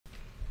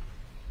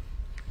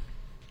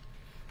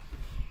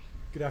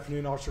Good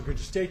afternoon, officer. Could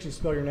you state and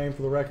spell your name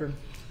for the record?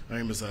 My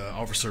name is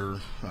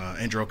Officer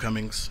Andrell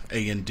Cummings,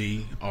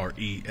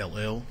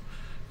 A-N-D-R-E-L-L,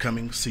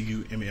 Cummings,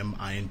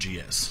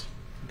 C-U-M-M-I-N-G-S.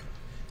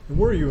 And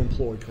where are you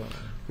employed currently?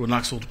 With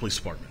Knoxville Police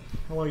Department.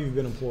 How long have you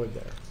been employed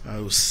there?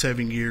 It was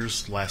 7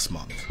 years last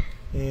month.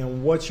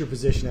 And what's your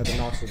position at the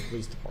Knoxville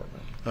Police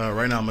Department?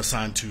 Right now I'm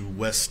assigned to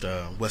West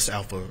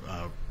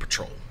Alpha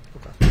Patrol.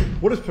 Okay.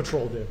 What does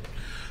patrol do?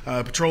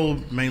 Patrol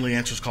mainly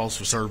answers calls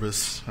for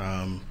service.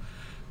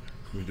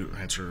 We do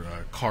answer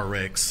car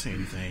wrecks,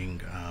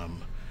 anything.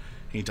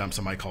 Anytime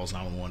somebody calls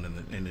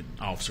 911 and an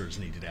officer is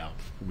needed out,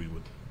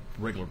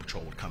 regular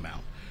patrol would come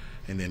out.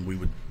 And then we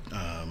would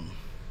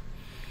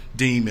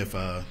deem if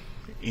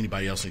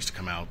anybody else needs to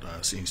come out,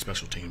 any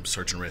special teams,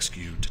 search and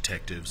rescue,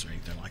 detectives, or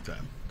anything like that.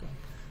 Okay.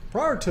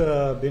 Prior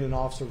to being an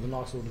officer of the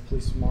Knoxville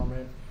Police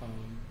Department,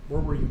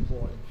 where were you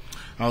employed?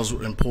 I was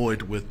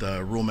employed with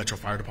the Rural Metro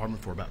Fire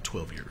Department for about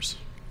 12 years.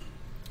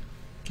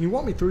 Can you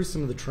walk me through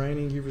some of the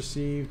training you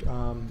received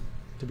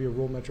to be a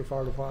Rural Metro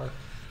Firefighter?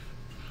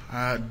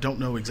 I don't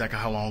know exactly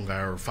how long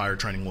our fire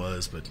training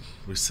was, but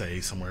we say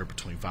somewhere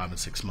between 5 and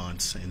 6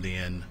 months. And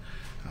then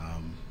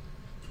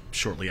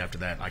shortly after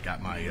that, I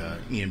got my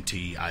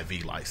EMT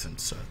IV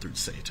license through the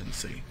state of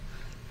Tennessee.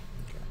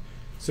 Okay.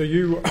 So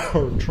you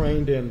are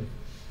trained in,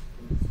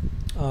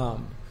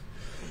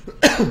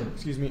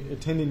 excuse me,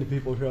 attending to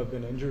people who have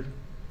been injured?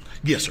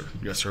 Yes, sir.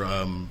 Yes, sir.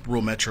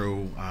 Rural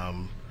Metro,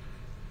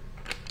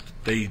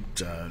 they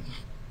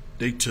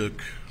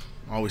took.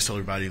 I always tell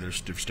everybody there's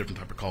different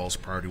type of calls: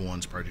 priority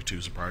 1s, priority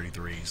 2s, and priority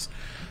 3s.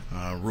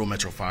 Rural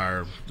Metro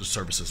Fire, the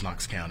services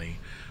Knox County,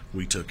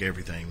 we took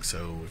everything.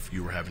 So if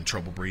you were having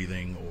trouble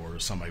breathing or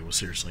somebody was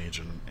seriously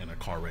injured in a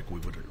car wreck, we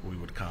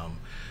would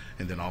come.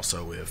 And then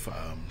also, if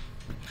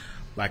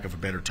lack of a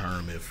better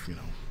term, if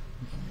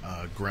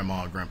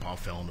grandma or grandpa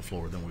fell on the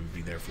floor, then we would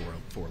be there for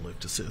a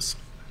lift assist.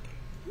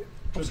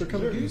 Officer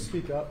Cummings, can you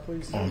speak up,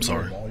 please? Oh, I'm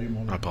sorry.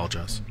 I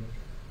apologize.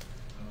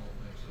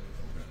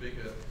 Speak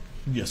up.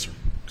 Yes, sir.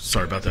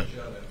 Sorry about that.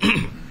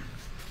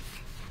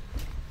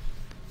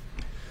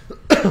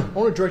 I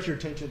want to direct your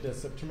attention to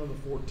September the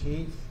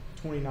 14th,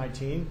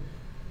 2019.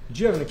 Did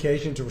you have an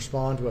occasion to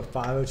respond to a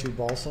 502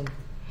 Balsam?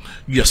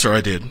 Yes, sir,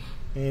 I did.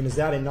 And is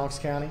that in Knox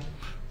County?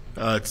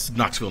 It's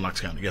Knoxville, Knox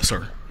County. Yes,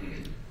 sir.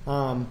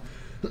 Tell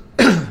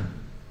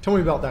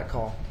me about that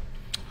call.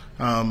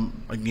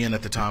 Again,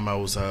 at the time, I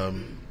was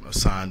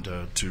assigned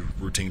to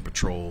routine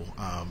patrol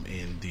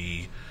in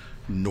the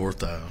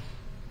North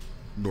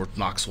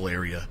Knoxville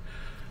area.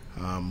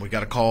 We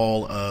got a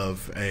call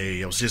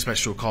I was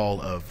dispatched to a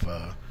call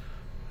of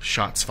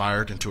shots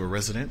fired into a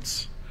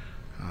residence.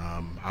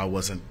 I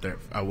wasn't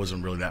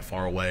really that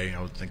far away.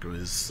 I would think I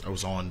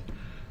was on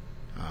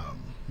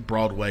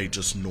Broadway,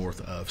 just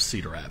north of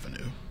Cedar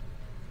Avenue.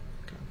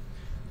 Okay.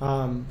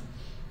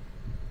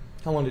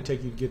 How long did it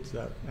take you to get to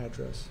that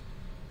address?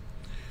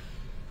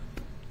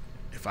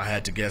 If I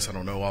had to guess, I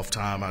don't know off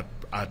time,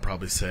 I'd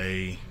probably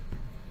say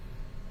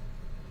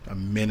a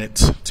minute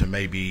to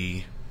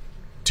maybe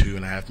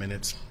 2.5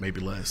 minutes, maybe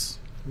less.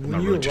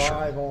 When you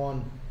arrive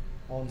on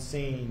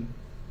scene,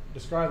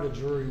 describe to the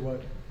jury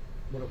what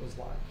it was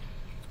like.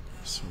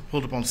 So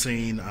pulled up on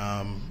scene.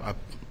 I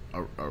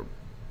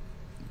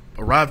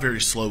arrived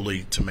very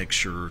slowly to make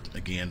sure,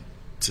 again,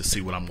 to see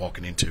what I'm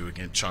walking into.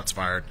 Again, shots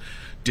fired.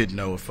 Didn't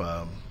know if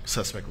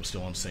suspect was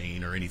still on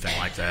scene or anything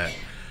like that.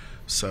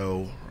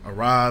 So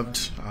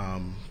arrived,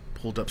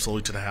 pulled up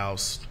slowly to the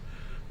house,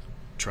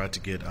 tried to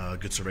get a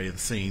good survey of the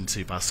scene,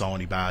 see if I saw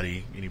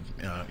anybody,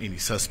 any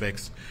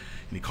suspects,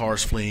 any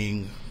cars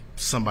fleeing,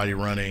 somebody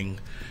running,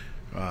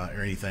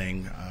 or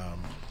anything.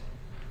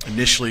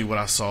 Initially, what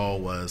I saw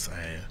was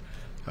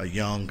a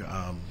young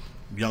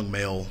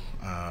male,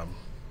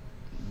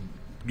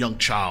 young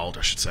child,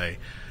 I should say,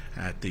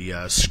 at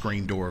the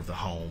screen door of the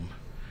home,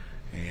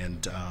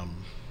 and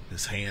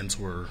his hands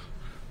were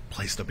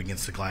placed up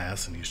against the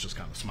glass, and he was just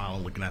kind of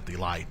smiling, looking at the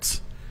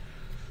lights.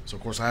 So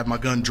of course I have my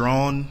gun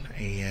drawn,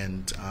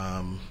 and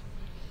I'm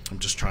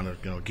just trying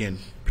to, again,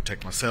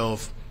 protect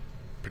myself,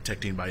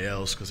 protect anybody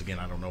else, because again,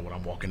 I don't know what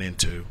I'm walking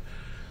into.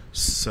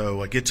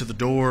 So I get to the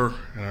door,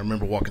 and I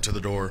remember walking to the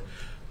door.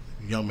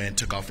 A young man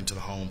took off into the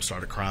home,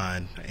 started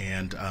crying,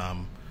 and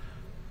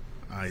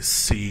I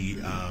see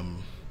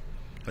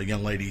a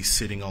young lady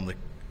sitting on the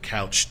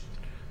couch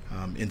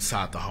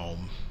inside the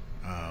home.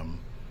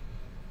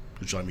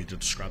 Would you like me to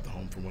describe the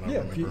home from what I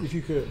remember? Yeah, if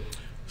you could.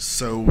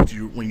 So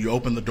when you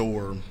open the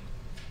door,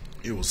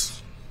 it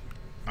was,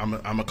 I'm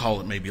gonna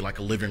call it maybe like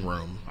a living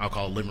room. I'll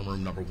call it living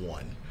room number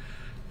 1.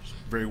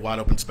 Very wide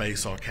open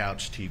space, saw a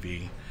couch,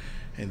 TV,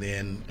 and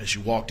then as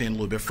you walked in a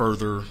little bit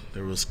further,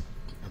 there was,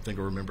 I think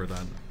I remember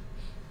that,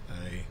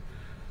 a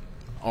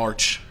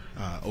arch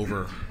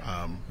over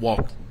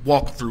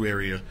walk through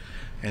area,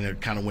 and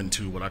it kind of went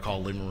to what I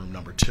call living room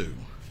number 2.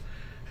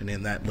 And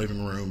in that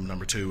living room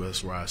number 2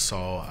 is where I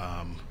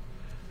saw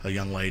a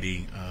young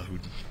lady who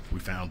we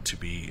found to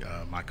be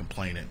my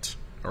complainant,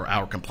 or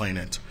our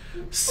complainant,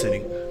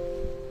 sitting.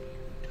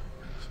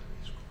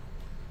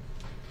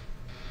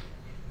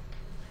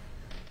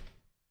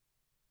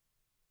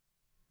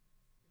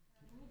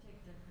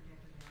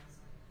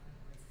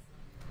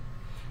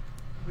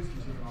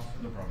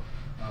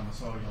 I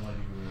saw a young lady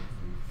who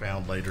we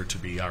found later to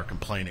be our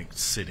complainant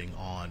sitting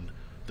on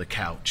the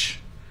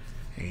couch,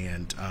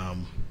 and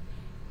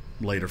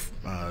later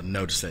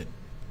noticed that it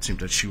seemed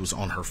that she was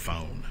on her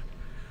phone,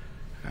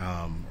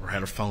 or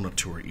had her phone up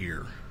to her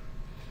ear.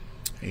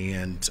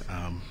 And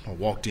I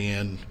walked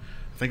in.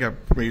 I think I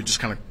maybe just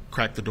kind of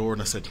cracked the door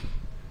and I said,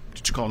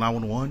 "Did you call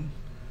 911?"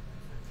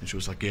 And she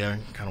was like, "Yeah,"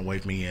 kind of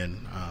waved me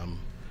in.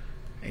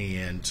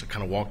 And I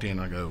kind of walked in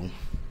and I go,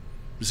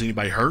 "Is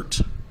anybody hurt?"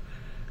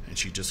 And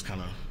she just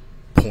kind of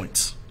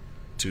points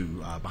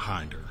to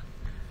behind her.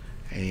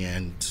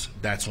 And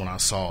that's when I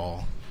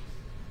saw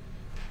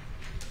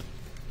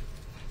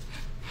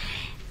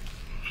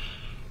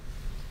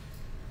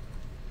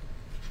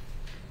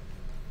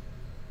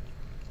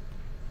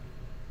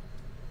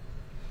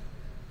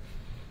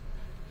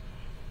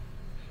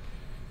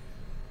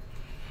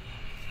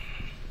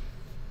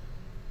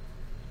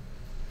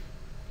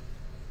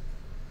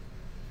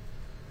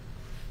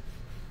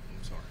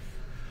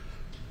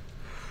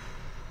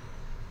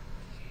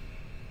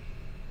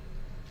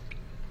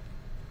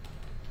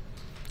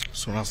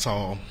So when I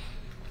saw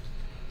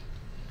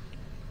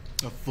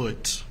a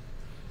foot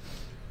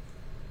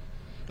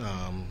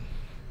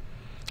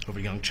of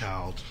a young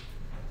child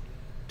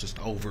just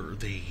over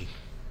the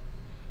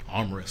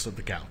armrest of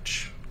the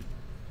couch,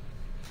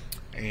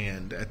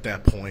 and at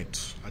that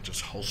point I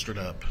just holstered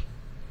up,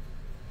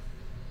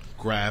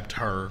 grabbed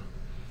her,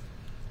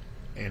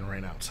 and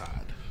ran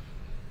outside.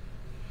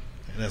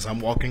 And as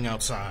I'm walking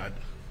outside,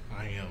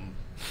 I am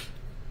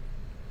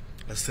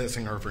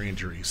assessing her for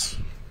injuries.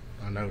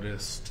 I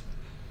noticed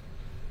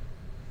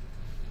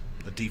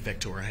a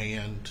defect to her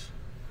hand.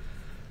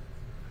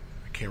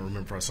 I can't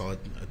remember if I saw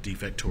a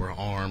defect to her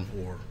arm,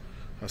 or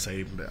I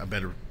say a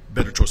better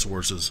choice of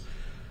words is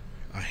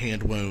a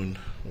hand wound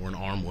or an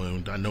arm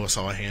wound. I know I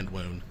saw a hand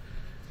wound,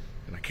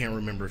 and I can't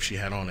remember if she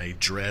had on a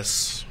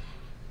dress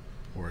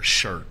or a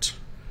shirt,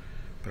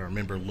 but I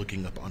remember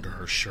looking up under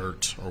her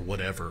shirt or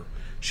whatever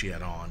she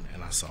had on,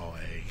 and I saw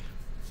a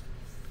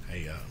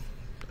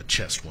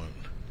chest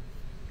wound.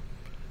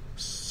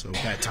 So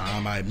at that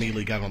time, I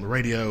immediately got on the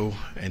radio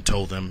and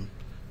told them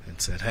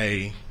and said,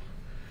 "Hey,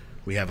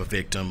 we have a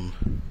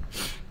victim,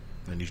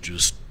 and you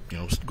just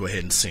go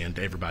ahead and send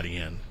everybody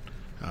in."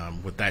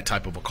 With that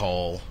type of a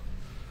call,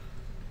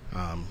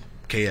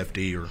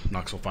 KFD or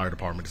Knoxville Fire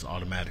Department is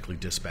automatically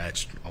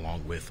dispatched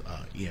along with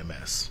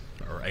EMS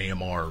or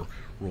AMR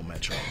Rural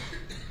Metro.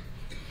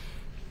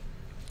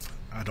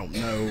 I don't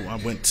know. I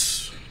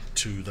went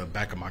to the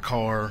back of my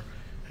car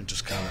and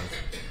just kind of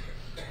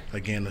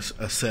again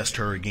assessed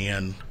her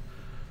again,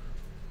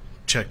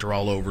 checked her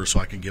all over so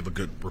I could give a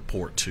good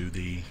report to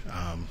the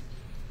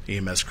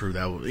EMS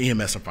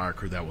and fire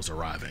crew that was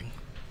arriving.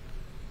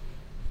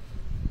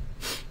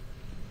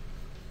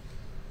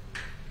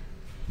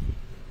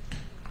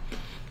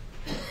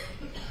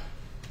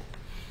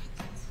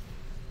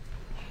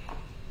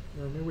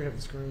 Maybe we have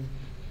the screen.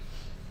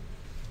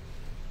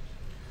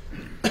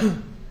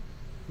 And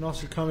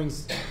Officer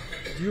Cummings,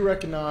 do you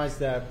recognize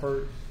that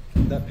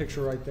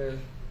picture right there?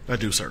 I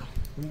do, sir.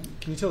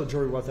 Can you tell the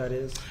jury what that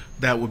is?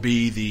 That would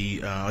be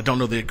the I don't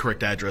know the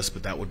correct address,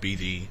 but that would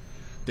be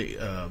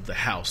the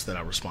house that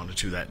I responded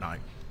to that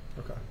night.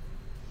 Okay.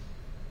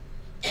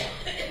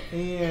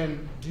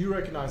 And do you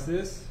recognize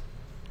this?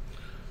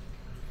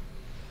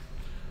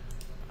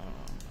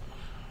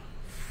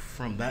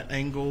 From that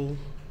angle,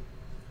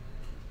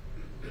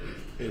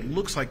 it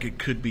looks like it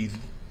could be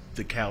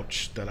the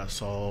couch that I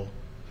saw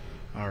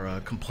our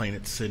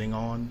complainant sitting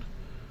on,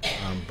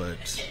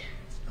 but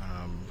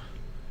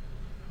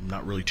I'm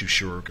not really too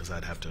sure because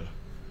I'd have to.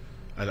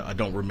 I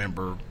don't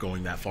remember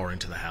going that far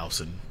into the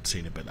house and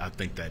seeing it, but I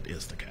think that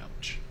is the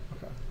couch.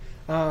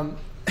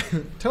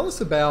 Okay. Tell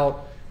us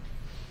about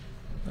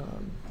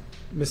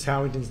Miss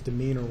Howington's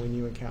demeanor when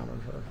you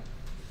encountered her.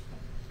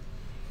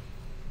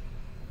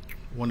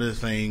 One of the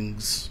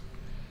things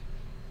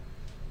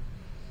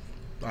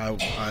I'll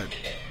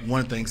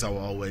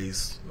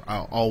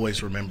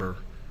always remember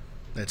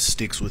that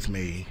sticks with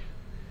me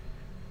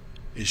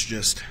is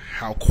just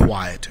how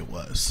quiet it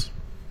was.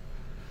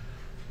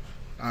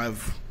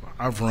 I've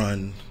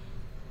run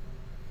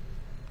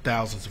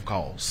thousands of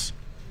calls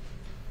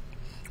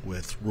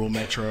with Rural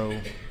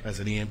Metro as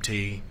an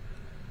EMT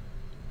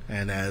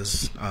and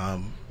as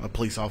a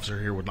police officer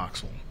here with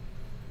Knoxville.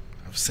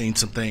 I've seen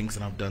some things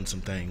and I've done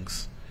some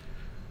things.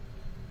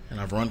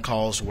 And I've run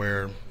calls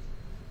where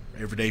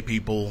everyday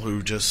people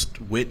who just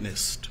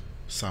witnessed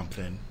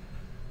something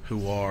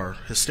who are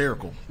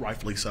hysterical,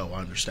 rightfully so, I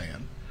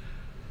understand.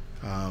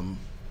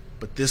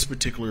 But this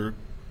particular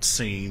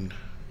scene,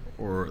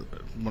 or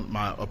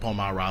upon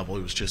my arrival,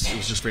 it was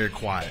just very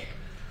quiet.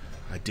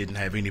 I didn't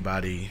have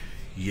anybody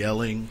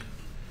yelling.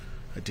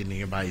 I didn't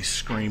hear anybody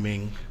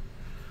screaming.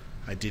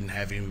 I didn't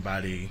have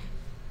anybody,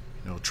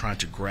 trying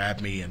to grab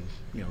me and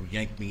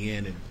yank me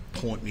in and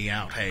point me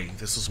out. Hey,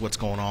 this is what's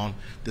going on.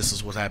 This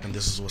is what happened.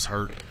 This is what's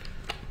hurt.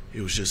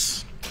 It was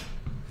just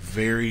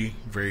very,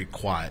 very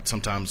quiet.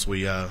 Sometimes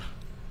we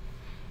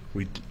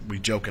we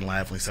joke and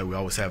laugh and we say we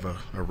always have a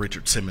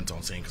Richard Simmons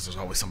on scene because there's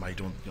always somebody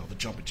doing the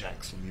jumping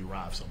jacks when you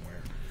arrive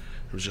somewhere.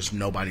 There was just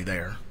nobody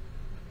there.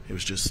 It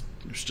was just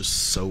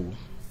so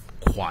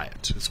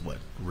quiet. Is what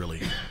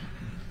really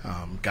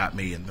got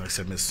me. And like I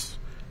said, Miss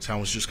Town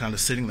was just kind of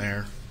sitting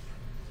there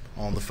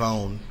on the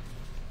phone,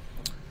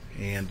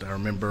 and I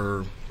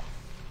remember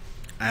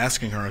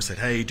asking her. I said,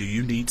 "Hey, do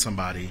you need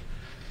somebody?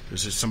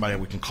 Is there somebody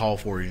we can call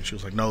for you?" And she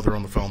was like, "No, they're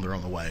on the phone. They're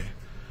on the way.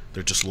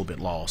 They're just a little bit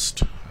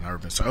lost." And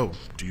I said, "Oh,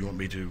 do you want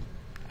me to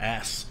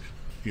ask? Do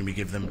you want me to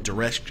give them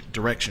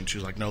direction?" She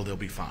was like, "No, they'll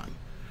be fine."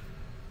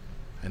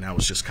 And that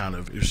was just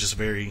it was just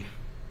very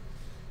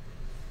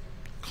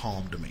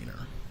calm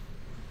demeanor.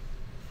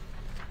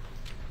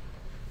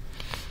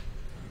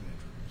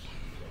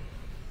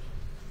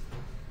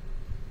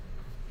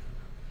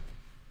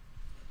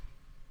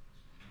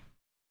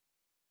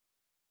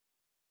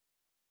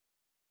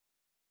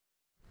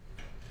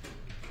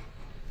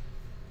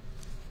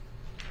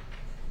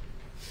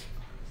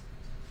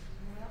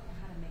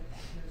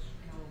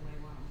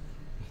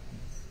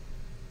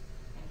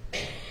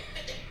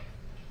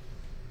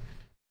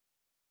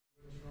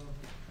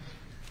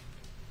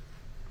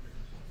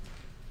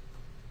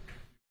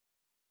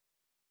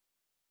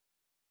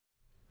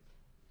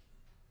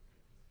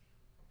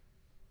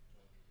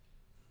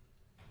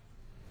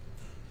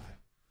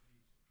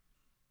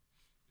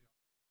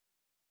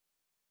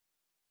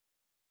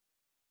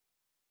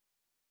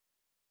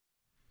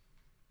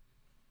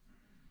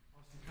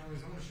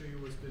 Cummings, I'm going to show you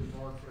what's been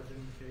marked for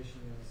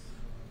identification as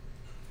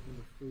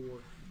number 4.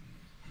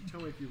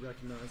 Tell me if you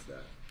recognize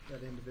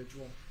that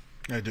individual.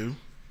 I do.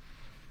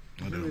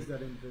 Who is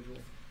that individual?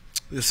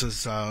 This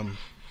is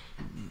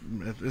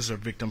a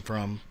victim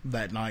from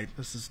that night.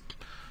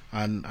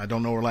 I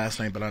don't know her last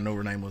name, but I know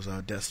her name was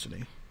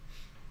Destiny.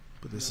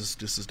 But this is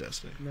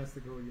Destiny. And that's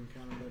the girl you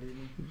encountered that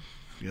evening?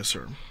 Yes,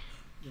 sir.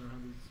 You know how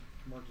these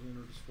marked and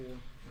entered as 4?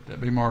 That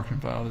be marked and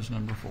filed as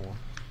number 4.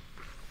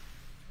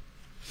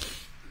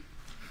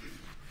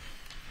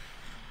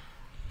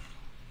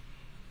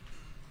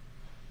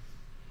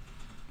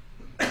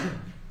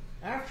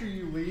 After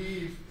you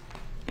leave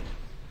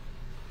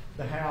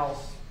the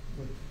house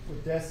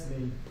with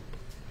Destiny,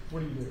 what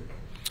do you do?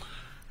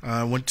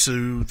 I went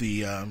to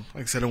the,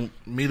 like I said, I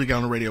immediately got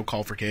on the radio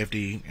call for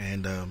KFD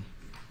and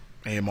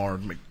AMR,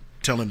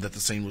 tell them that the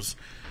scene was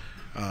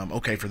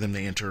okay for them to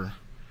enter.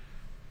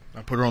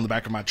 I put her on the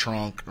back of my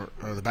trunk,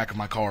 or the back of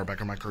my car,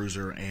 back of my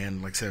cruiser,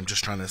 and like I said, I'm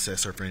just trying to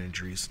assess her for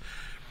injuries.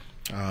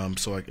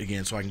 So I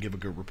can give a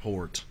good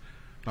report.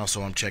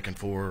 Also, I'm checking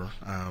for,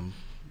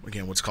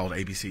 again, what's called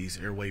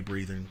ABCs, airway,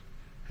 breathing,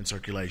 and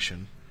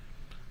circulation.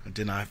 I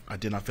did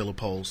not feel a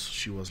pulse.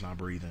 She was not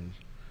breathing.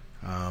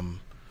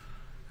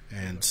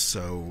 And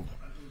so...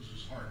 This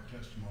is hard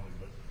testimony,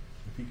 but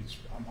if he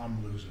could...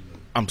 I'm losing it.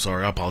 I'm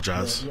sorry. I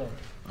apologize. Yeah.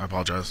 I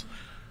apologize.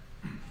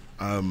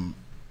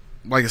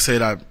 Like I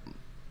said, I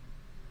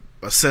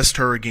assessed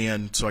her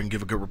again so I can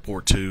give a good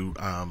report to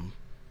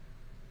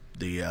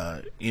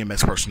the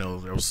EMS personnel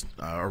that was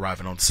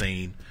arriving on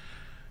scene.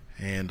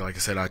 And like I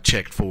said, I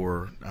checked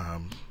for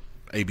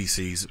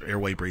ABCs,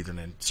 airway, breathing,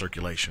 and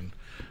circulation.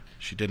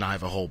 She did not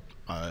have a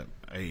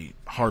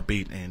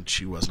heartbeat, and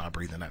she was not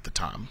breathing at the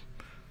time.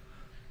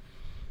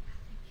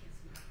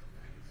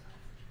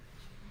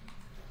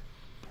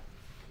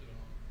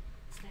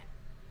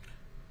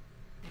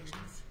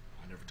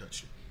 I never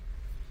touched it.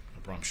 I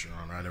promise you, Your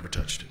Honor, I never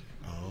touched it.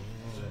 Oh,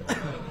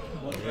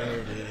 there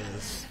it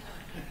is.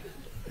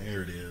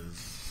 There it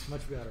is.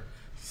 Much better.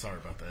 Sorry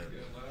about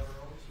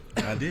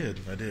that. I did.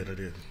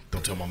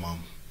 Don't tell my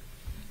mom.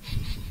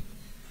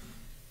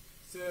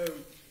 So,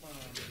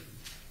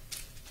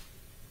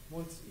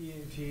 once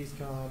EMTs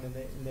come and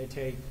they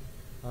take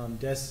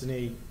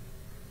Destiny,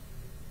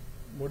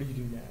 what do you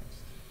do next?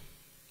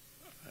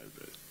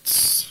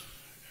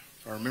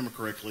 If I remember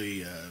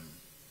correctly,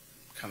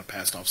 kind of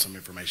passed off some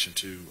information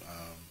to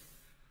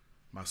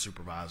my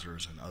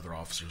supervisors and other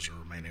officers who are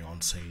remaining on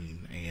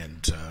scene,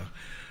 and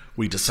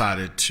we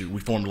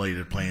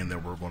formulated a plan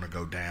that we're going to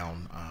go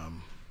down,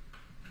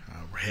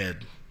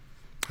 head,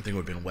 I think it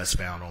would have been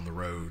westbound on the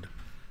road,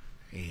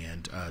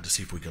 and to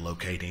see if we could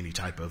locate any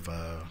type of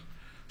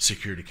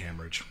security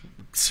camera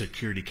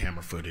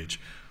footage.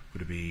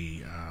 Would it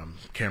be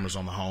cameras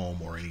on the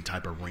home or any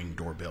type of Ring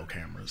doorbell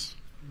cameras?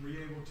 Were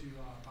you able to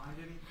find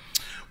any?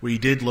 We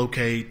did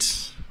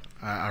locate.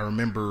 I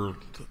remember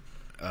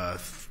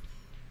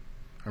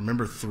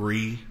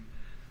 3.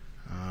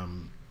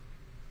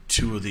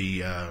 2 of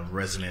the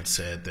residents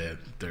said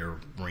that their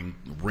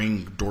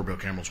ring doorbell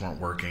cameras weren't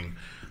working,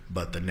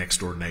 but the next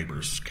door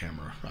neighbor's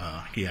camera,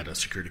 he had a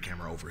security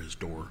camera over his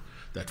door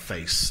that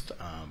faced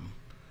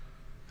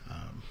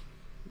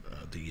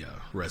the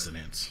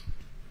residents.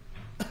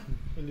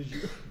 And did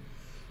you,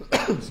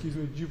 excuse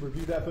me, did you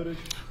review that footage?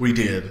 We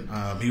did.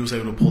 He was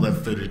able to pull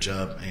that footage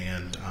up,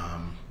 and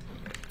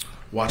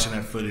watching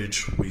that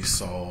footage, we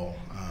saw,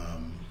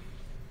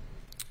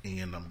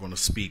 and I'm going to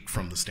speak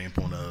from the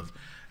standpoint of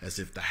as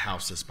if the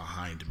house is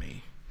behind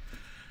me.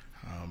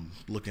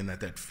 Looking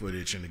at that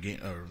footage, and again,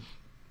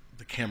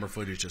 the camera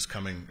footage is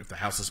coming. If the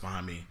house is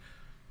behind me,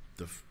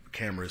 the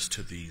camera is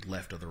to the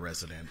left of the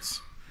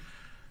residence.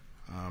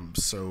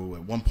 So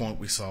at one point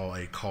we saw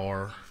a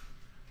car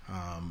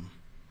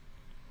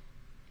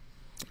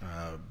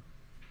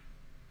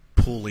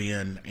pull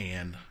in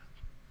and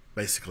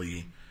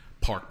basically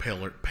park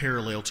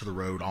parallel to the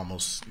road,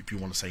 almost, if you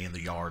want to say, in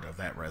the yard of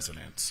that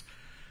residence,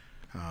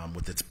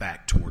 with its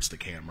back towards the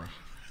camera.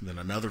 And then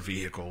another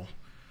vehicle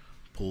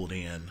pulled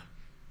in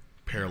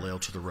parallel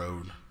to the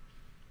road,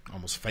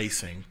 almost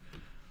facing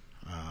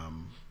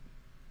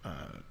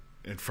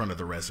in front of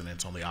the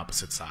residence on the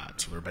opposite side.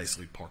 So they're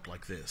basically parked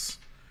like this.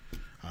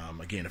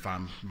 Again, if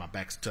my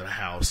back's to the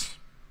house,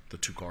 the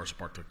two cars are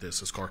parked like this.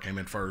 This car came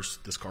in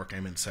first, this car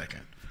came in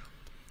second.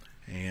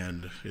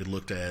 And it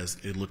looked as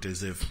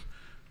if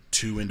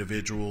two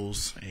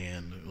individuals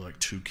and like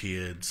two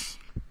kids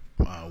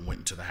went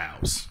into the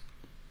house.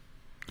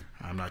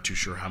 I'm not too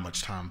sure how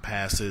much time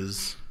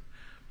passes,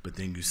 but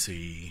then you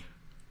see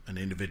an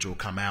individual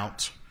come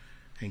out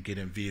and get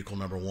in vehicle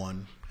number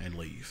 1 and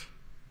leave.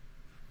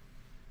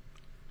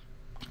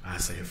 I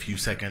say a few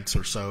seconds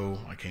or so,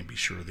 I can't be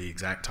sure of the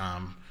exact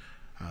time,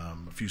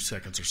 a few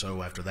seconds or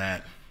so after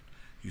that,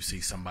 you see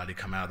somebody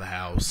come out of the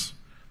house,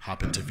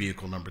 hop into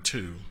vehicle number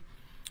 2,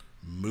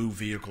 move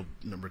vehicle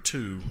number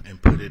 2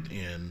 and put it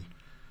in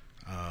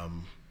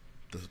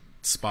the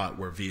spot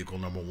where vehicle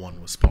number 1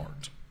 was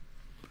parked.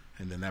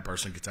 And then that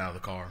person gets out of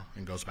the car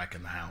and goes back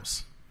in the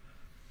house.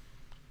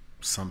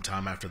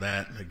 Sometime after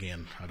that,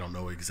 again, I don't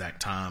know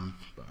exact time.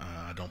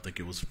 I don't think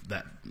it was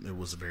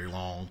very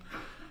long.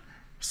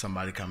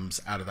 Somebody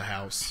comes out of the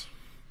house,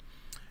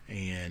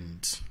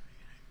 and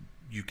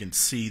you can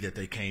see that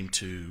they came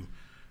to,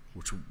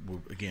 which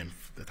again,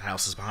 the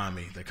house is behind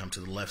me. They come to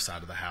the left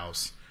side of the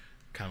house,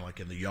 kind of like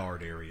in the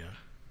yard area,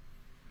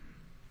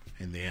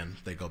 and then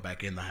they go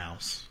back in the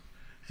house.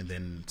 And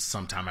then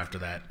sometime after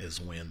that is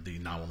when the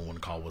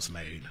 911 call was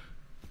made.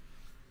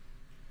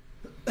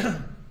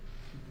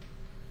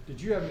 Did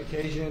you have an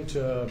occasion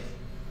to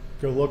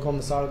go look on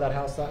the side of that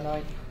house that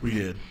night? We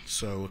did.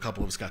 So a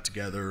couple of us got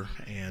together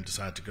and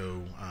decided to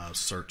go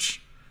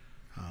search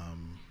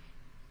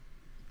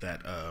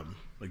that,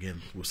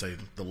 again, we'll say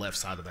the left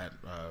side of that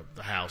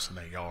the house in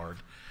that yard.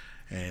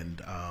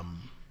 And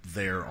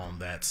there on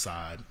that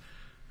side,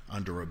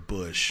 under a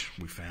bush,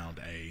 we found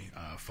a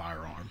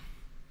firearm.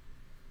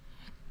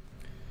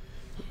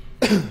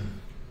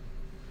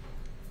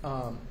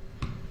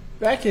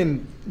 Back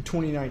in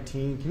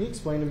 2019, can you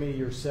explain to me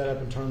your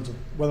setup in terms of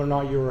whether or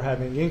not you were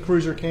having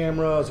in-cruiser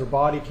cameras or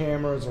body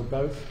cameras or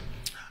both?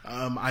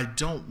 I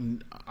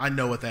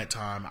know at that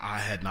time I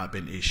had not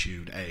been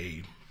issued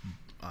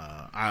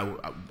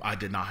I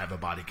did not have a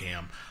body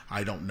cam.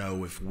 I don't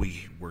know if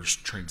we were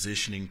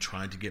transitioning,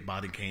 trying to get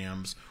body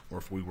cams, or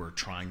if we were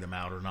trying them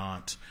out or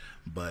not.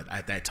 But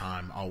at that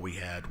time, all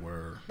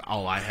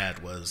I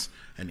had was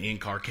an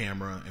in-car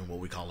camera and what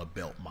we call a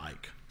belt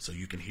mic. So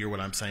you can hear what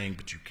I'm saying,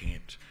 but you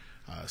can't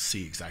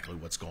see exactly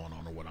what's going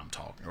on or what I'm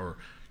talking, or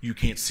you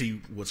can't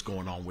see what's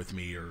going on with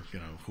me or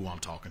who I'm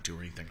talking to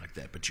or anything like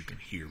that. But you can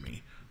hear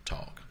me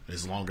talk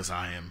as long as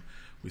I am,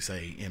 we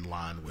say, in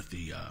line with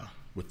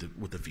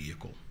the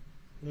vehicle.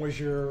 Was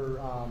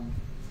your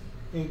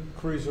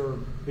in-cruiser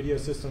video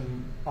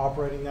system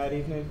operating that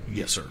evening?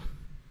 Yes, sir.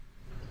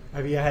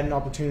 Have you had an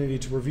opportunity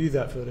to review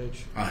that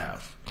footage? I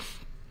have.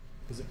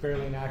 Does it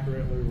fairly and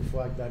accurately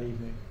reflect that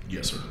evening?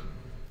 Yes, sir.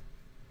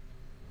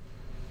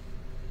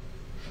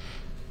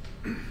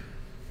 Again,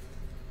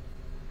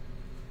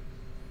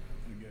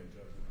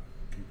 Judge,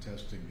 I'm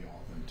contesting the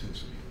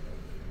authenticity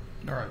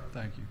of that. All right,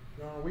 thank you.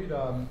 Your Honor, we'd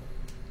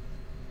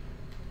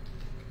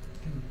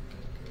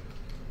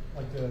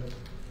like to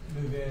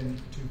move in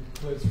to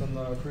clips from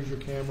the cruiser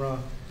camera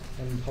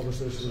and publish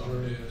those to the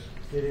jury.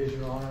 It is,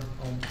 Your Honor.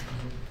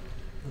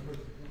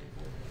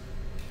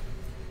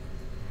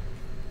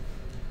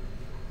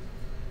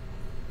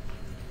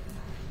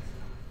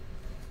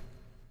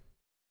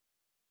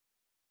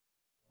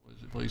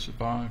 Was it Lisa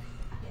 5?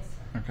 Yes,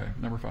 sir. Okay,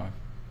 number 5.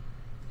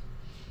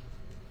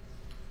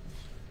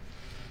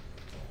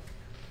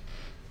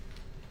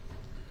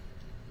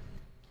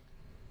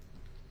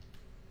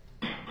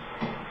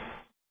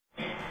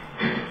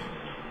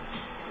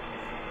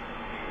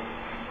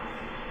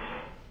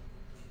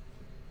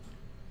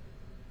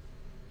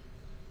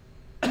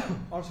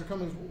 Officer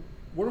Cummings,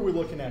 what are we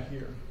looking at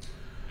here?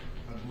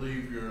 I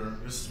believe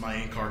this is my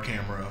in-car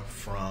camera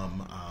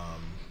from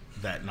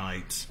that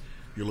night.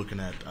 You're looking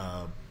at,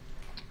 I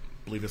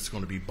believe it's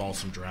going to be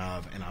Balsam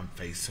Drive, and I'm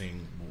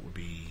facing what would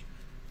be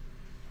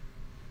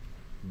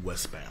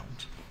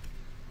westbound.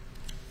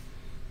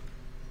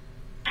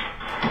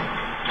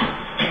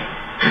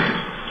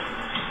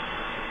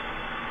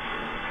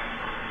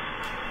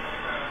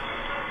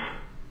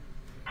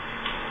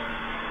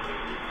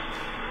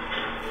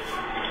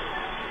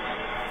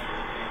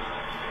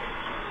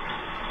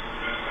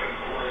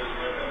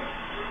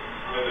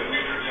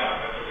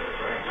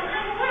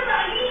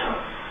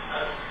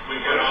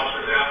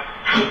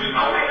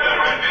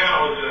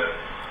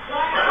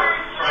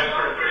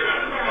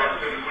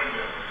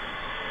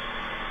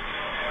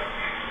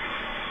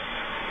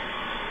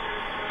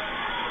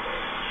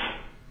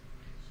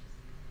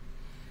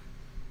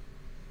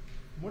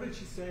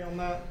 say on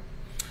that?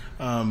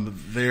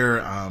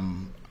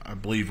 I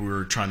believe we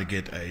were trying to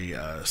get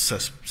a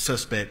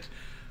suspect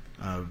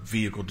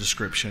vehicle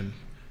description,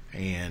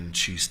 and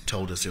she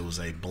told us it was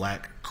a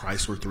black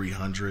Chrysler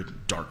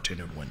 300, dark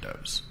tinted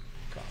windows.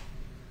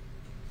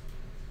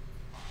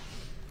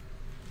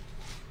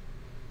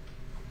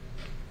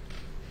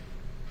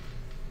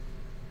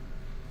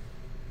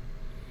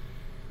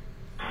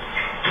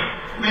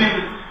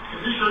 Man,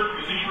 is this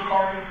your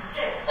car?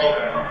 Okay, all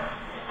right.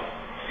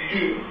 Did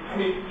you,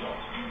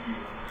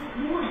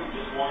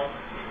 just one?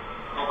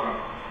 Okay.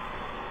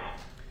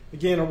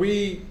 Again, are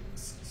we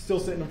still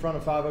sitting in front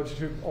of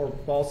 502 or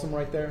Balsam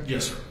right there?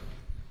 Yes, sir.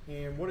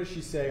 And what does she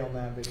say on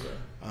that video?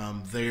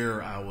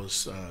 There, I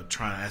was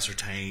trying to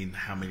ascertain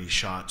how many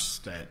shots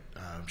that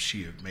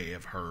she may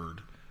have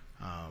heard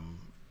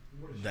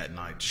that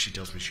night. She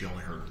tells me she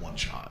only heard one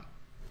shot.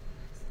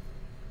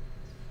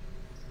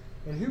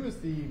 And who is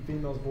the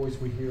female's voice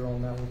we hear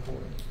on that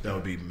recording? That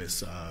would be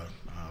Miss.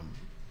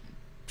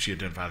 She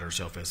identified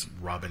herself as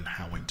Robin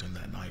Howington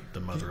that night, the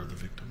mother of the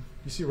victim.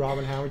 You see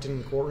Robin Howington in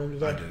the courtroom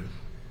today? I do.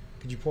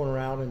 Could you point her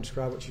out and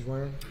describe what she's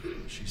wearing?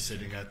 She's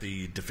sitting at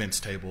the defense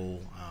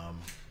table. I'm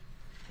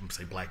gonna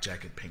say black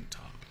jacket, pink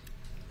top.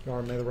 All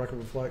right, may the record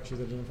reflect she's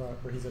identified,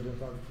 or he's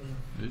identified.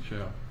 It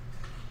shall.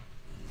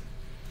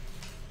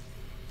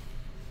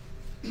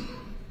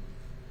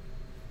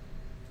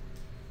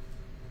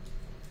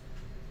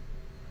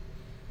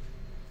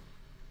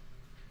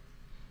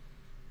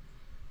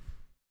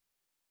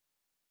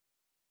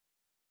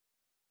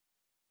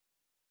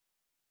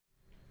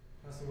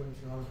 That's the witness,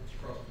 Your Honor.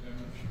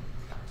 Cross-examination.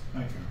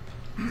 Thank you.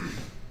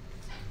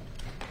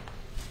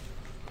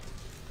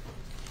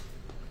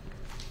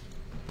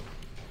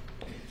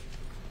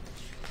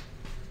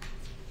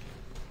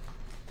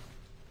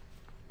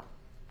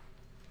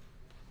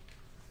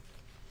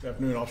 Good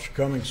afternoon, Officer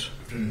Cummings.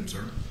 Good afternoon,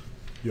 sir.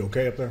 You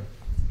okay up there?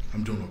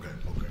 I'm doing okay.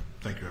 Okay.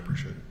 Thank you. I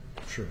appreciate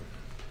it. Sure.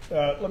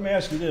 Let me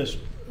ask you this.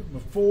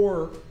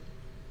 Before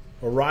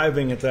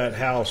arriving at that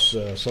house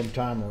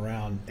sometime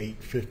around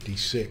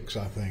 8:56,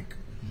 I think,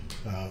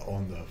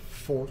 on the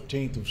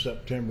 14th of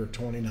September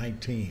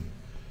 2019,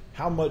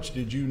 how much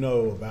did you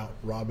know about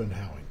Robin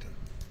Howington?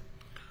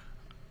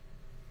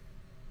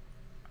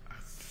 I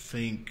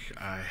think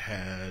I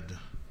had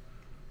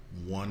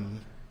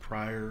one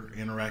prior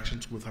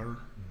interactions with her.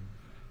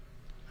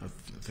 I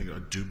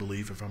do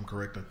believe, if I'm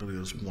correct, I believe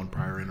there was one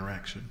prior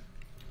interaction.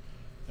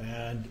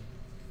 And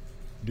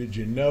did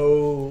you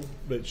know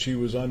that she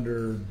was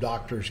under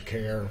doctor's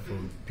care for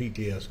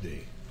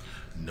PTSD?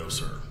 No,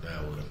 sir.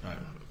 That would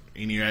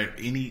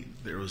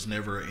there was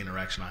never an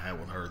interaction I had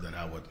with her that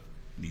I would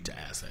need to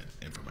ask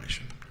that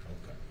information.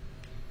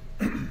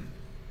 Okay.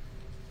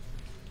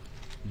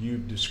 You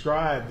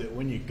described that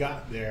when you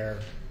got there,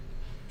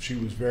 she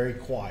was very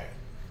quiet.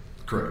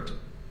 Correct.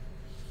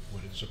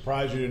 Would it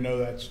surprise you to know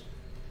that's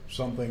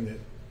something that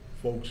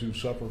folks who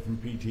suffer from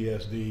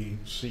PTSD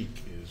seek,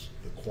 is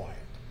the quiet?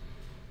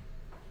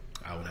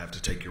 I would have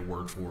to take your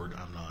word for it.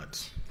 I'm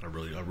not. I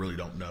really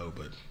don't know,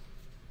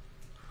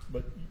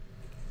 But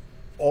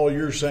all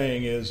you're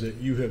saying is that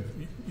you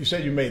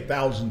said you made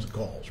thousands of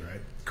calls,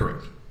 right?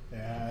 correct.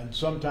 And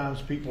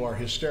sometimes people are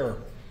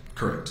hysterical,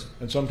 Correct.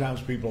 and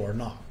sometimes people are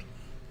not.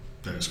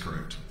 That is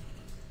correct.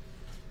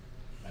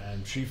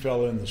 And she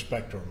fell in the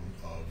spectrum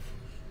of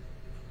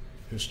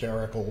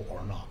hysterical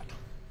or not.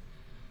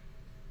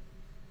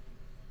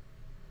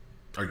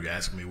 Are you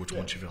asking me which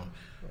one she fell?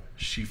 Right.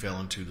 She fell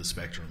into the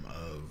spectrum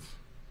of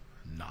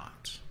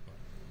not.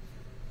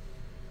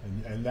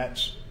 And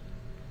that's,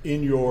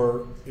 in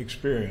your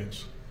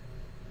experience,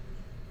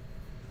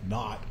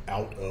 not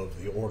out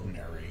of the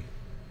ordinary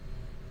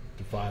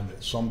to find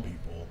that some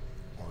people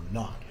are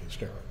not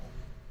hysterical.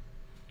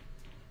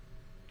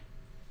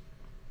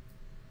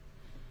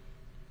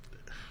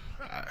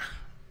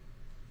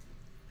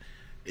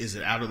 Is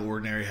it out of the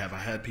ordinary? Have I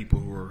had people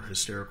who are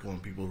hysterical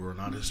and people who are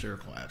not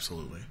hysterical?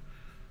 Absolutely.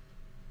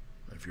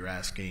 If you're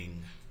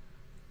asking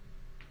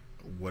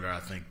what I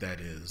think that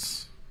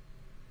is,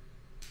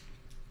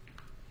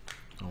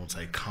 I won't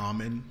say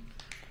common.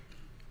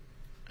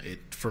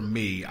 For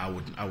me, I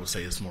would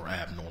say it's more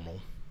abnormal.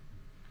 Of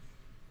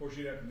course,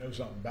 you'd have to know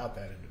something about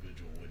that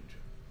individual, wouldn't you?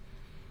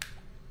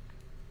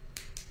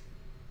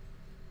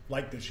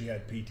 Like that she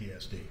had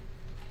PTSD.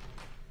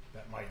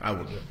 That might be I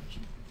would. a difference.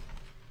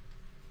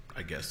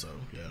 I guess so.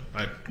 Yeah,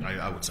 I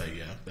would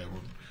say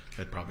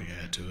that probably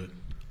add to it,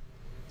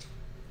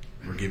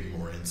 or give you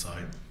more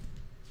insight.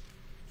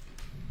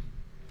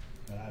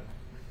 And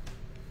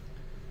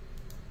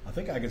I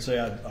think I could say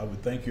I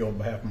would thank you on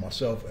behalf of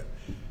myself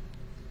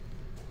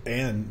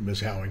and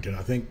Ms. Howington.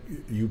 I think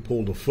you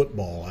pulled a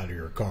football out of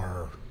your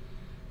car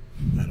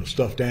and a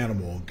stuffed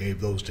animal and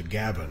gave those to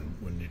Gavin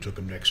when you took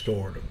him next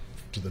door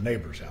to the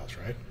neighbor's house,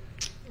 right?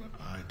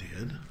 I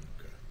did.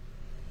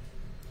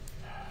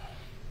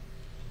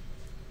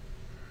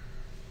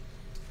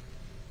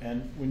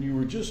 And when you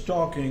were just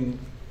talking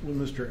with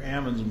Mr.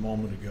 Ammons a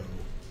moment ago,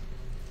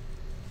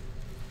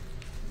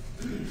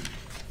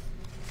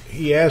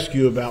 he asked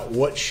you about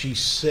what she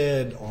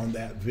said on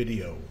that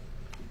video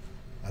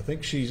I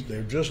think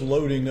they're just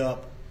loading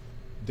up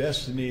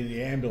Destiny in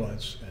the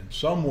ambulance, and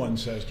someone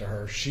says to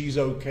her, she's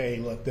okay,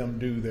 let them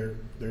do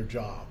their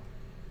job,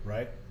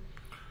 right?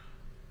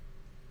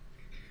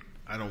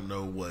 I don't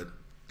know what.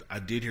 I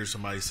did hear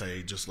somebody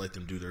say, just let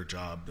them do their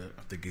job.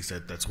 I think he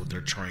said that's what they're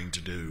trained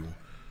to do.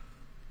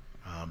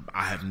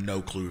 I have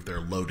no clue if they're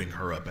loading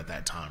her up at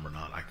that time or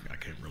not. I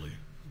can't really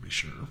be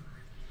sure.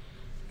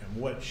 And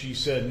what she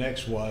said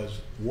next was,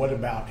 what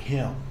about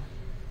him,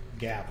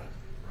 Gavin,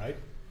 right?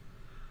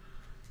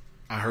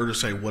 I heard her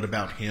say, what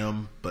about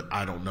him? But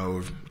I don't know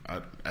if,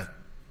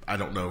 I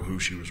don't know who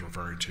she was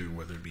referring to,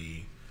 whether it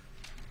be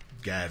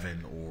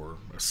Gavin or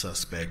a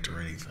suspect or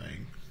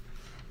anything.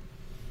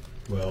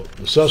 Well,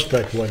 the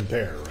suspect wasn't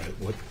there, right?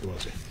 What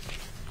was he?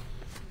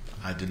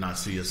 I did not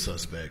see a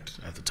suspect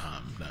at the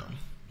time, no.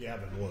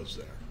 Gavin was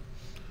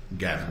there.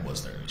 Gavin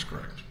was there, that's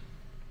correct.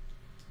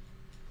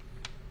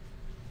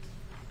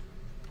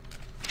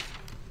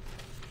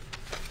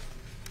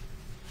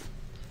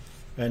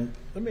 And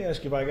let me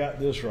ask you if I got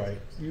this right.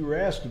 You were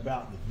asked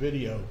about the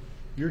video.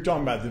 You're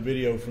talking about the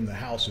video from the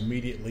house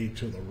immediately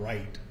to the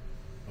right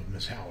of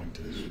Miss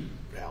Howington's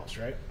house,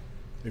 right?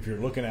 If you're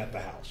looking at the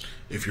house.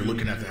 If you're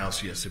looking at the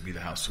house, yes, it'd be the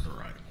house to the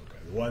right. Okay,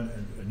 the one,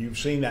 and you've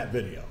seen that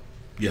video.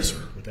 Yes,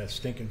 sir. With that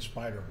stinking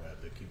spider web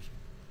that keeps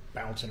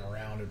bouncing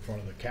around in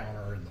front of the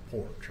counter and the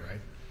porch, right?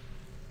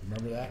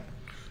 Remember that?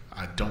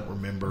 I don't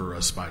remember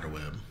a spider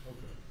web.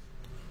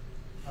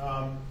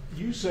 Okay.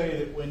 You say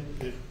that when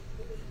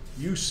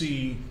you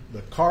see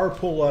the car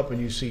pull up and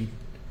you see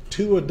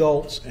 2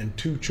 adults and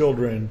 2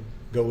 children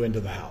go into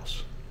the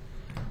house.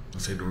 I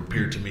said it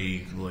appeared to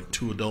me like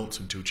 2 adults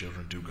and 2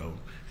 children do go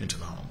into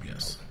the home,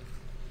 yes. Okay.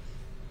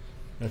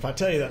 And if I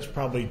tell you that's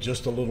probably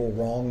just a little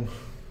wrong,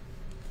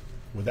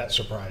 would that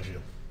surprise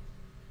you?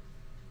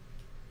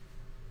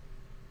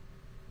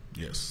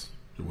 Yes,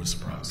 it would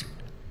surprise me.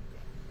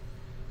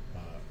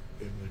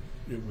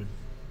 It would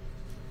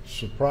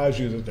surprise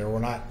you that there were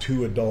not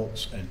 2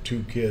 adults and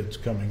 2 kids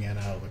coming in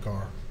out of the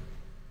car?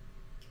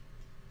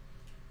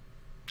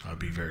 I'd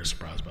be very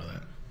surprised by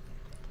that.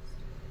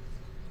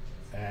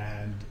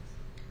 And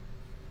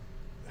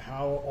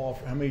how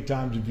many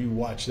times have you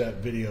watched that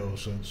video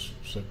since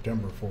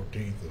September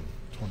 14th of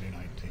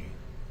 2019?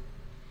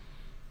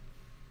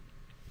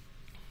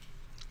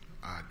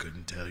 I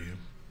couldn't tell you.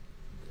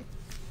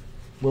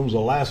 When was the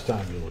last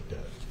time you looked at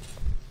it?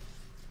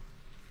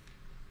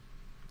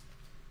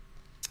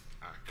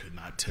 I could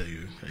not tell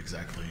you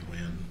exactly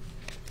when.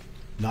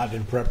 Not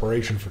in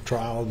preparation for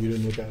trial, you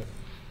didn't look at it?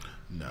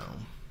 No.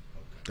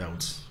 That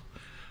was,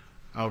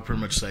 I would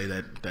pretty much say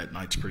that that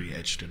night's pretty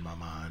etched in my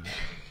mind.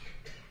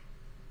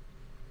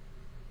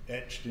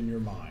 Etched in your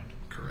mind.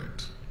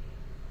 Correct.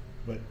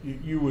 But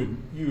you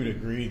would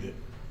agree that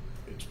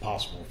it's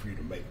possible for you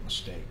to make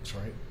mistakes,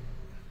 right?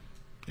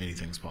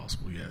 Anything's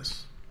possible,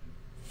 yes.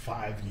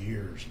 5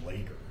 years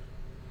later,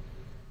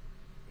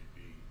 it'd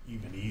be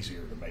even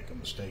easier to make a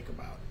mistake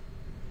about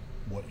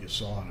what you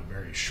saw in a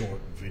very short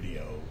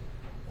video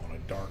on a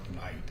dark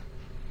night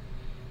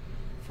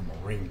from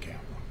a ring camera.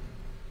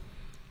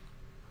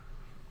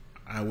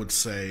 I would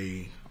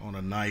say on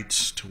a night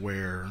to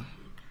where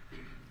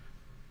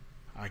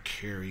I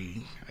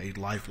carry a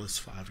lifeless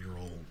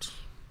 5-year-old,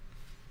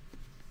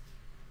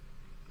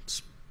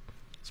 it's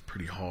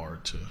pretty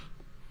hard to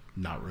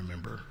not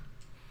remember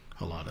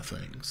a lot of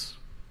things.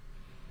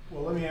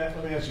 Well, let me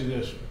ask you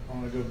this. I'm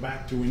going to go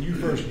back to when you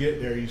first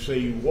get there. You say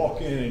you walk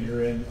in and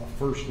you're in a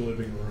first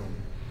living room.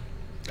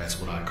 That's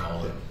what I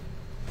call it.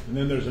 And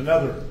then there's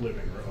another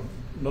living room,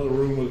 another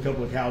room with a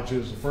couple of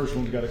couches. The first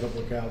one's got a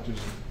couple of couches.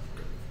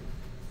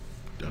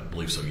 I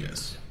believe so,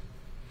 yes.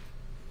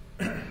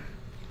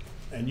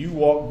 And you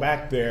walk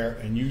back there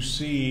and you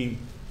see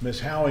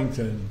Miss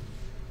Howington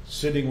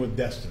sitting with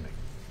Destiny.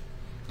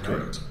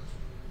 Correct.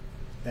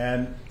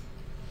 And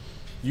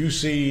you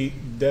see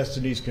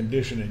Destiny's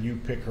condition and you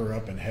pick her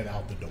up and head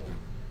out the door.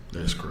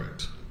 That is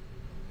correct.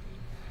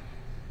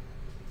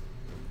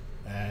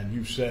 And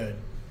you said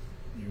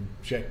you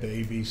checked the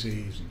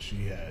ABCs and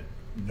she had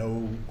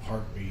no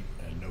heartbeat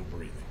and no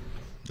breathing.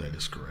 That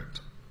is correct.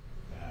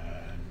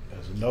 And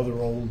as another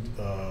old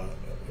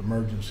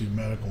emergency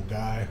medical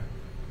guy,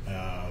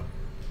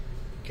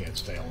 can't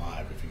stay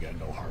alive if you got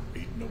no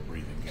heartbeat and no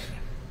breathing, can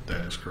you?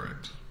 That is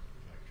correct.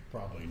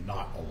 You're probably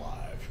not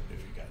alive if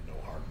you got no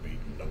heartbeat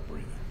and no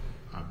breathing.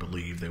 I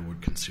believe they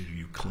would consider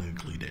you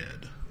clinically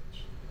dead.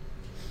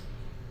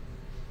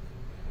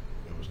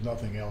 There was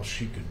nothing else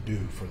she could do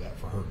for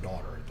her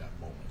daughter at that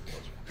moment,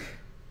 was there?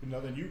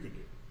 Nothing you could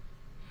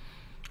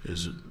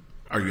do.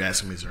 Are you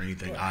asking me, is there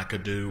anything I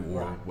could do,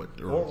 or what?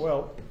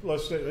 Well,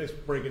 let's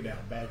break it down.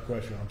 Bad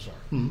question. I'm sorry.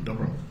 No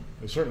problem.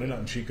 There's certainly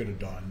nothing she could have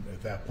done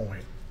at that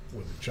point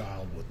with a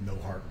child with no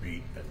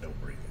heartbeat and no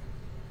breathing.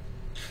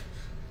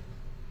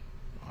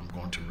 I'm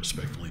going to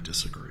respectfully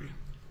disagree.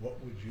 What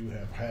would you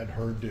have had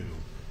her do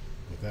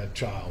with that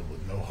child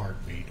with no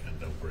heartbeat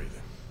and no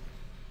breathing?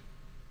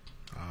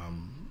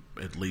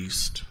 At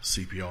least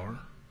CPR.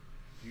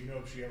 Do you know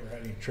if she ever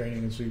had any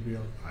training in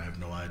CPR? I have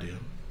no idea.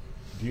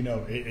 Do you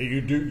know,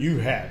 you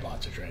had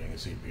lots of training in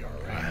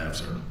CPR, right? I have,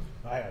 sir.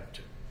 I have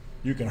too.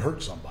 You can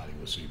hurt somebody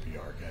with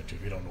CPR, can't you,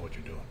 if you don't know what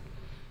you're doing?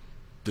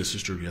 This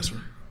is true, yes,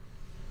 sir.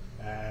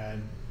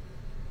 And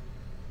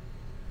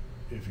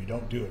if you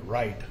don't do it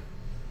right,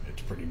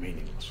 it's pretty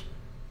meaningless.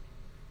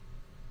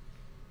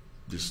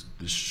 This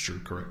is true,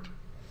 correct?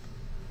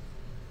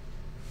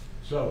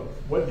 So,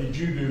 what did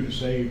you do to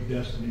save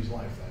Destiny's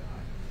life that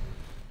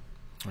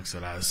night? Like I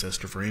said, I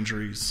assessed her for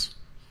injuries,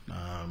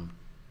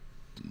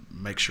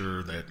 make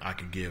sure that I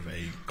could give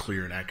a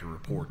clear and accurate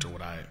report to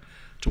what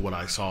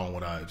I saw and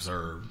what I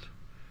observed.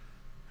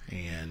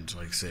 And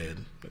like I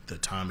said, at the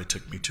time it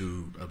took me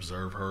to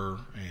observe her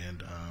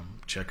and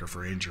check her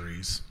for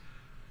injuries,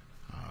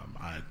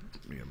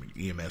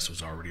 EMS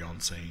was already on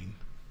scene,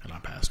 and I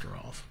passed her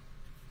off.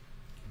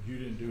 You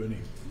didn't do any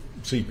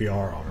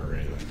CPR on her or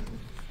anything?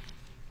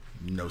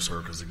 No, sir,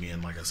 because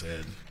again, like I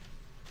said,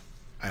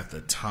 at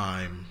the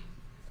time,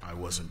 I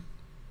wasn't.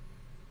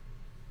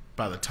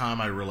 By the time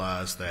I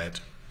realized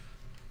that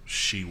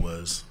she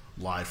was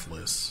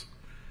lifeless,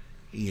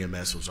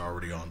 EMS was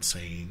already on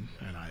scene,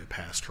 and I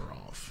passed her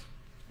off.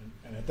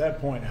 And at that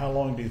point, how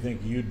long do you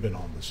think you'd been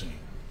on the scene?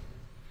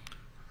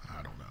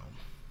 I don't know.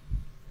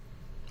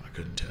 I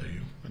couldn't tell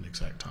you an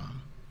exact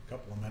time. A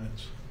couple of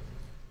minutes?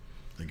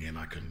 Again,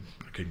 I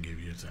couldn't give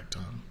you an exact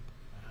time.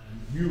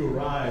 You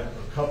arrived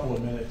a couple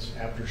of minutes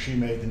after she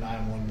made the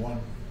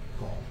 911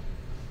 call.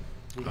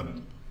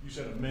 You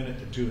said a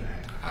minute to 2.5.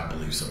 I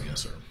believe so, yes,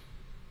 sir.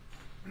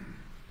 And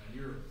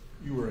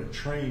you were a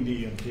trained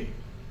EMT.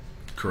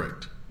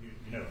 Correct.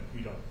 You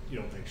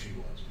don't think she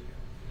was, do you?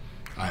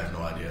 I have no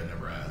idea. I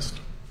never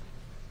asked.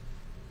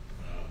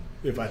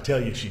 If I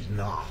tell you she's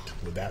not,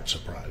 would that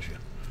surprise you?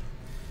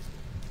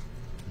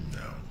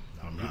 No,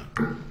 I'm not.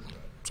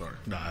 Sorry.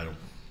 No, I don't.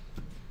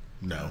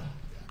 No.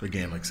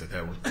 Again, like I said,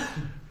 that was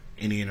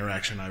any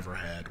interaction I ever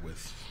had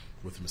with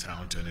Ms.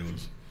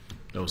 Howington.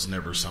 That was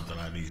never something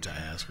I needed to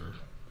ask her.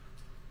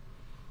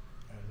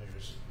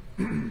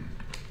 And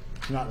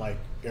it's not like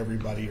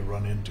everybody you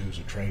run into is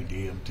a trained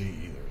EMT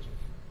either, is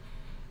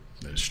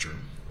it? That is true.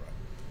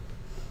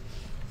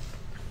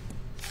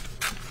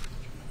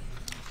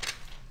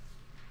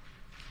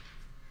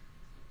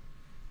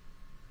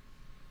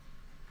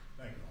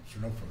 Thank you, officer.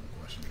 No further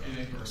questions.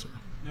 Yes, sir.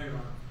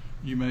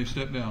 You may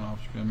step down,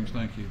 Officer Cummings.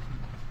 Thank you.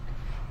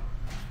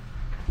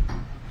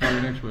 Call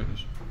your next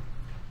witness.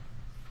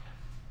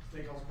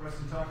 State House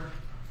Preston Tucker.